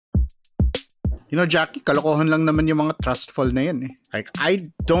You know, Jackie, kalokohan lang naman yung mga trust fall na yan eh. Like, I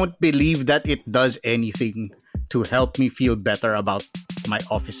don't believe that it does anything to help me feel better about my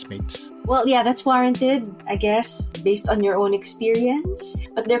office mates. Well, yeah, that's warranted, I guess, based on your own experience.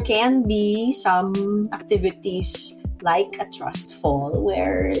 But there can be some activities like a trust fall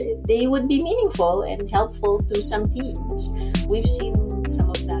where they would be meaningful and helpful to some teams. We've seen some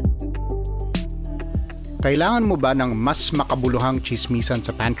of that too. Kailangan mo ba ng mas makabuluhang chismisan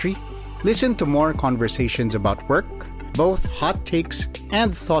sa pantry? Listen to more conversations about work, both hot takes and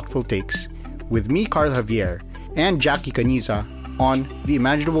thoughtful takes, with me, Carl Javier, and Jackie Caniza on The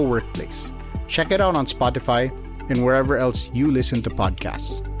Imaginable Workplace. Check it out on Spotify and wherever else you listen to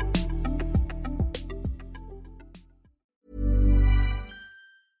podcasts.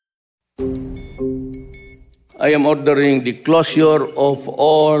 I am ordering the closure of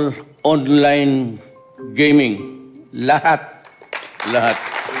all online gaming. Lahat.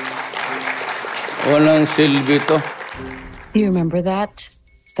 Walang silbi to. You remember that?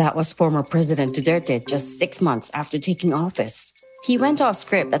 That was former President Duterte just 6 months after taking office. He went off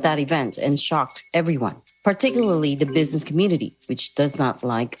script at that event and shocked everyone, particularly the business community, which does not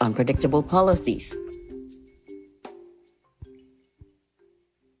like unpredictable policies.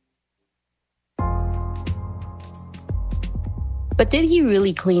 But did he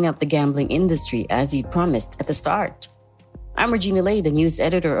really clean up the gambling industry as he promised at the start? I'm Regina Lay, the news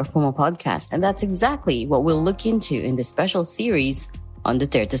editor of Puma Podcast, and that's exactly what we'll look into in this special series on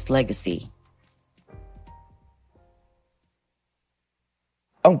Duterte's legacy.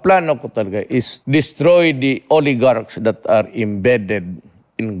 Ang plano ko talaga is destroy the oligarchs that are embedded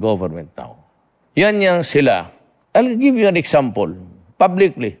in government now. Yan sila. I'll give you an example.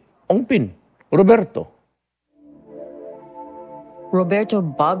 Publicly, Ongpin, Roberto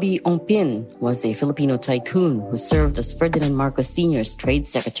Bobby Ongpin was a Filipino tycoon who served as Ferdinand Marcos Sr.'s trade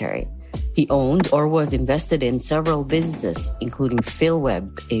secretary. He owned or was invested in several businesses, including PhilWeb,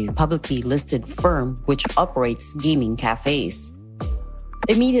 a publicly listed firm which operates gaming cafes.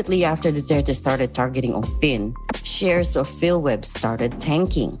 Immediately after Duterte started targeting Ongpin, shares of PhilWeb started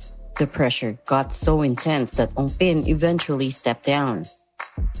tanking. The pressure got so intense that Ongpin eventually stepped down.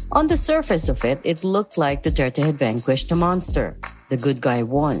 On the surface of it, it looked like Duterte had vanquished a monster. The good guy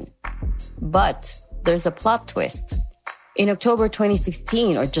won. But there's a plot twist. In October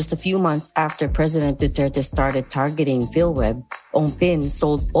 2016, or just a few months after President Duterte started targeting PhilWeb, Ongpin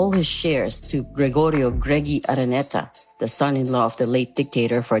sold all his shares to Gregorio Greggy Araneta, the son-in-law of the late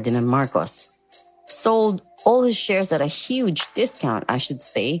dictator Ferdinand Marcos. Sold all his shares at a huge discount, I should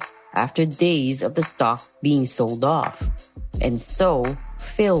say, after days of the stock being sold off. And so,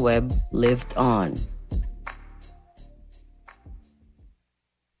 PhilWeb lived on.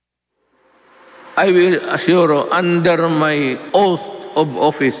 I will assure under my oath of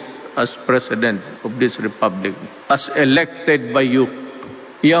office as President of this Republic, as elected by you,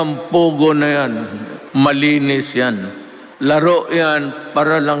 yang pogo na yan, malinis yan. Laro yan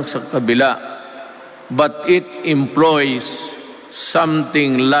para lang sa kabila. But it employs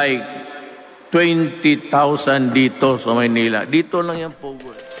something like 20,000 dito sa Maynila. Dito lang yan pogo.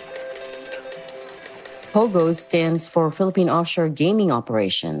 POGO stands for Philippine Offshore Gaming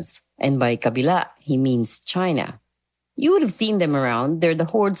Operations. And by kabila, he means China. You would have seen them around. They're the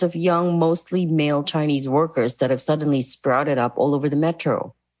hordes of young, mostly male Chinese workers that have suddenly sprouted up all over the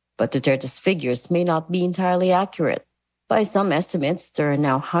metro. But Duterte's figures may not be entirely accurate. By some estimates, there are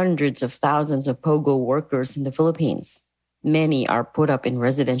now hundreds of thousands of POGO workers in the Philippines. Many are put up in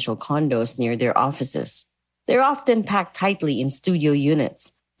residential condos near their offices. They're often packed tightly in studio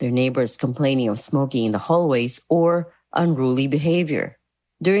units, their neighbors complaining of smoking in the hallways or unruly behavior.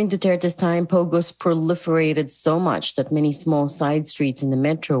 During Duterte's time, POGOs proliferated so much that many small side streets in the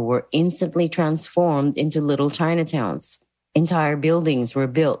metro were instantly transformed into little Chinatowns. Entire buildings were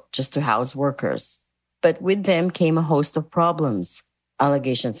built just to house workers. But with them came a host of problems: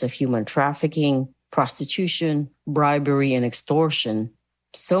 allegations of human trafficking, prostitution, bribery, and extortion.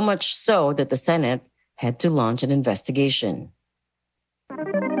 So much so that the Senate had to launch an investigation.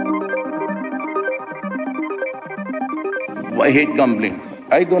 I hate gambling.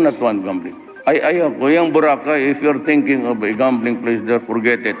 I do not want gambling. Yung Boracay, if you're thinking of a gambling place there,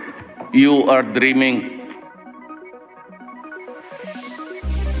 forget it. You are dreaming.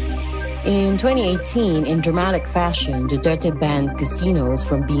 In 2018, in dramatic fashion, Duterte banned casinos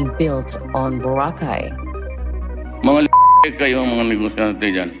from being built on Boracay. Mga kayo mga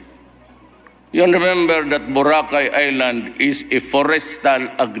negosyante dyan. You remember that Boracay Island is a forestal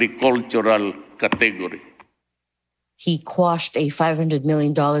agricultural category. He quashed a $500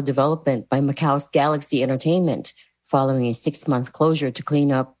 million development by Macau's Galaxy Entertainment, following a 6-month closure to clean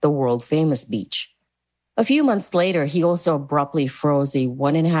up the world-famous beach. A few months later, he also abruptly froze a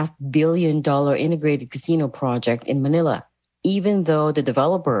 $1.5 billion integrated casino project in Manila, even though the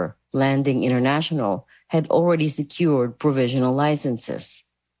developer, Landing International, had already secured provisional licenses.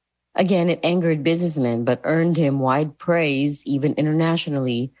 Again, it angered businessmen but earned him wide praise, even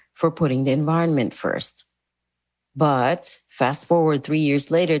internationally, for putting the environment first. But fast forward 3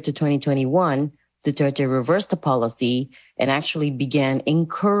 years later to 2021, Duterte reversed the policy and actually began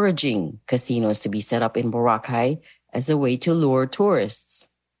encouraging casinos to be set up in Boracay as a way to lure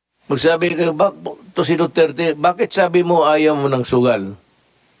tourists. Magsabi kayo, to si Duterte, bakit sabi mo ayaw mo ng sugal?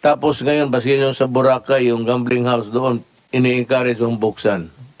 Tapos ngayon, basin yung sa Boracay, yung gambling house doon, ini-encourage mong buksan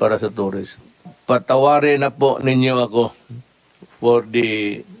para sa tourist. Patawarin na po ninyo ako for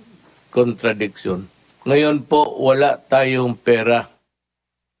the contradiction. Ngayon po, wala tayong pera.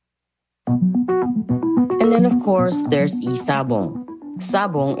 And then, of course, there's Isabong.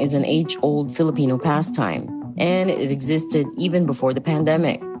 Sabong is an age-old Filipino pastime, and it existed even before the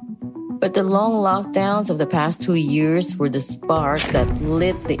pandemic. But the long lockdowns of the past 2 years were the spark that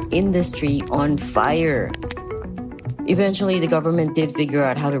lit the industry on fire. Eventually, the government did figure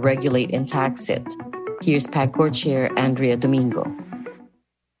out how to regulate and tax it. Here's PAGCOR Chair Andrea Domingo.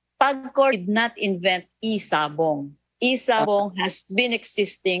 PAGCOR did not invent Isabong. Isabong has been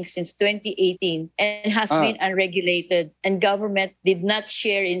existing since 2018 and has been unregulated, and government did not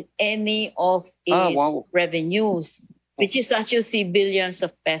share in any of its revenues, which is, as you see, billions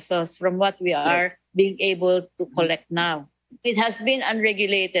of pesos from what we are being able to collect now. It has been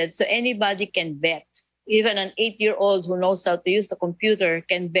unregulated, so anybody can bet. Even an 8-year-old who knows how to use the computer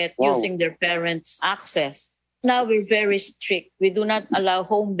can bet using their parents' access. Now we're very strict. We do not allow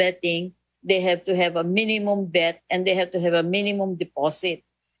home betting. They have to have a minimum bet and they have to have a minimum deposit.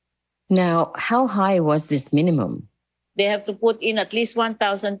 Now, how high was this minimum? They have to put in at least 1,000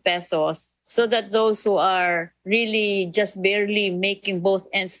 pesos so that those who are really just barely making both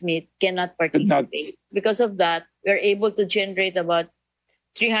ends meet cannot participate. Because of that, we're able to generate about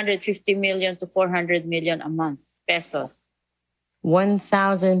 350 million to 400 million a month pesos.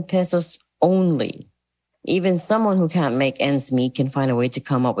 1,000 pesos only. Even someone who can't make ends meet can find a way to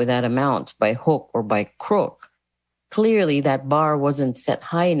come up with that amount by hook or by crook. Clearly, that bar wasn't set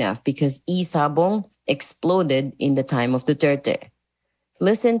high enough because Isabong exploded in the time of Duterte.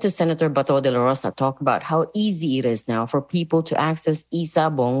 Listen to Senator Bato de la Rosa talk about how easy it is now for people to access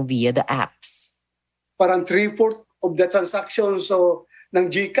Isabong via the apps. Parang 3/4 of the transactions ng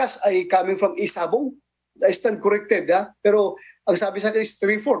GCash ay coming from Isabong. I stand corrected, ha? Pero ang sabi sa akin is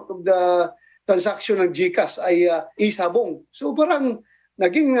 3/4 of the transaction ng GCash ay Isabong. So parang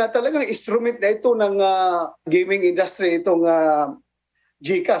naging talagang instrument na ito ng gaming industry, itong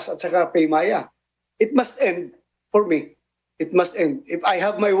GCash at saka Paymaya. It must end for me. It must end. If I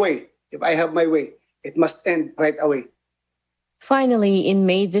have my way, it must end right away. Finally, in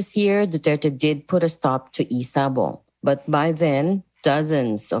May this year, Duterte did put a stop to Isabong. But by then,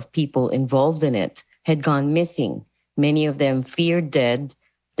 dozens of people involved in it had gone missing, many of them feared dead,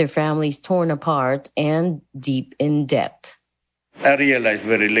 their families torn apart, and deep in debt. I realized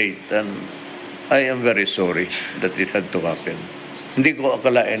very late and I am very sorry that it had to happen. Hindi ko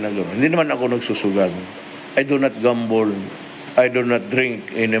akalain na gano'n. Hindi naman ako nagsusugal. I do not gamble. I do not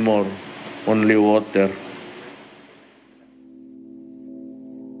drink anymore. Only water.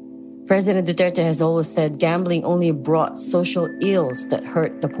 President Duterte has always said gambling only brought social ills that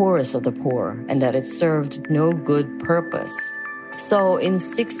hurt the poorest of the poor and that it served no good purpose. So in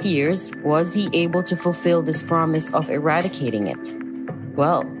 6 years, was he able to fulfill this promise of eradicating it?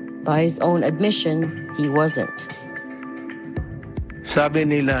 Well, by his own admission, he wasn't. Sabi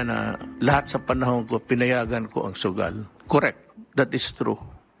nila na lahat sa panahon ko, pinayagan ko ang sugal. Correct. That is true.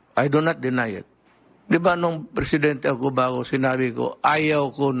 I do not deny it. Di ba nung presidente ako bago, sinabi ko,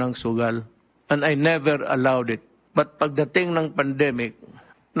 ayaw ko ng sugal. And I never allowed it. But pagdating ng pandemic,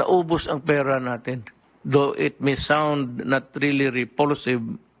 naubos ang pera natin. Though it may sound not really repulsive,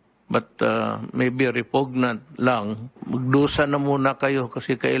 but maybe repugnant lang, magdusa na muna kayo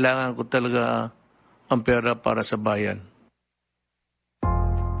kasi kailangan ko talaga ang pera para sa bayan.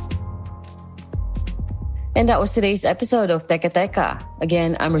 And that was today's episode of Teka Teka.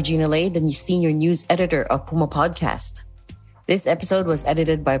 Again, I'm Regina Lay, the senior news editor of Puma Podcast. This episode was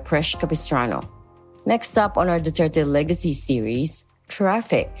edited by Presh Capistrano. Next up on our Duterte Legacy series,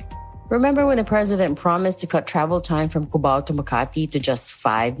 traffic. Remember when the president promised to cut travel time from Cubao to Makati to just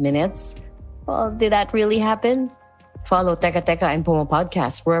 5 minutes? Well, did that really happen? Follow Teka Teka and Puma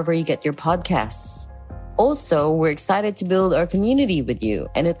Podcast wherever you get your podcasts. Also, we're excited to build our community with you,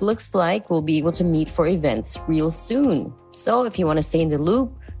 and it looks like we'll be able to meet for events real soon. So if you want to stay in the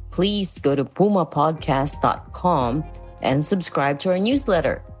loop, please go to pumapodcast.com and subscribe to our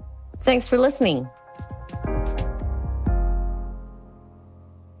newsletter. Thanks for listening.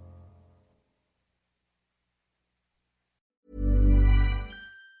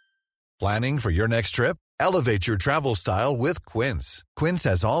 Planning for your next trip? Elevate your travel style with Quince. Quince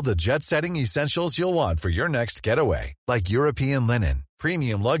has all the jet-setting essentials you'll want for your next getaway, like European linen,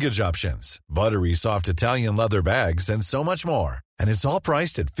 premium luggage options, buttery soft Italian leather bags, and so much more. And it's all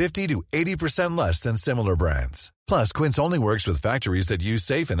priced at 50 to 80% less than similar brands. Plus, Quince only works with factories that use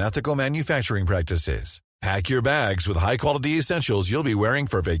safe and ethical manufacturing practices. Pack your bags with high-quality essentials you'll be wearing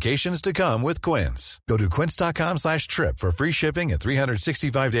for vacations to come with Quince. Go to quince.com/trip for free shipping and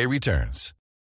 365-day returns.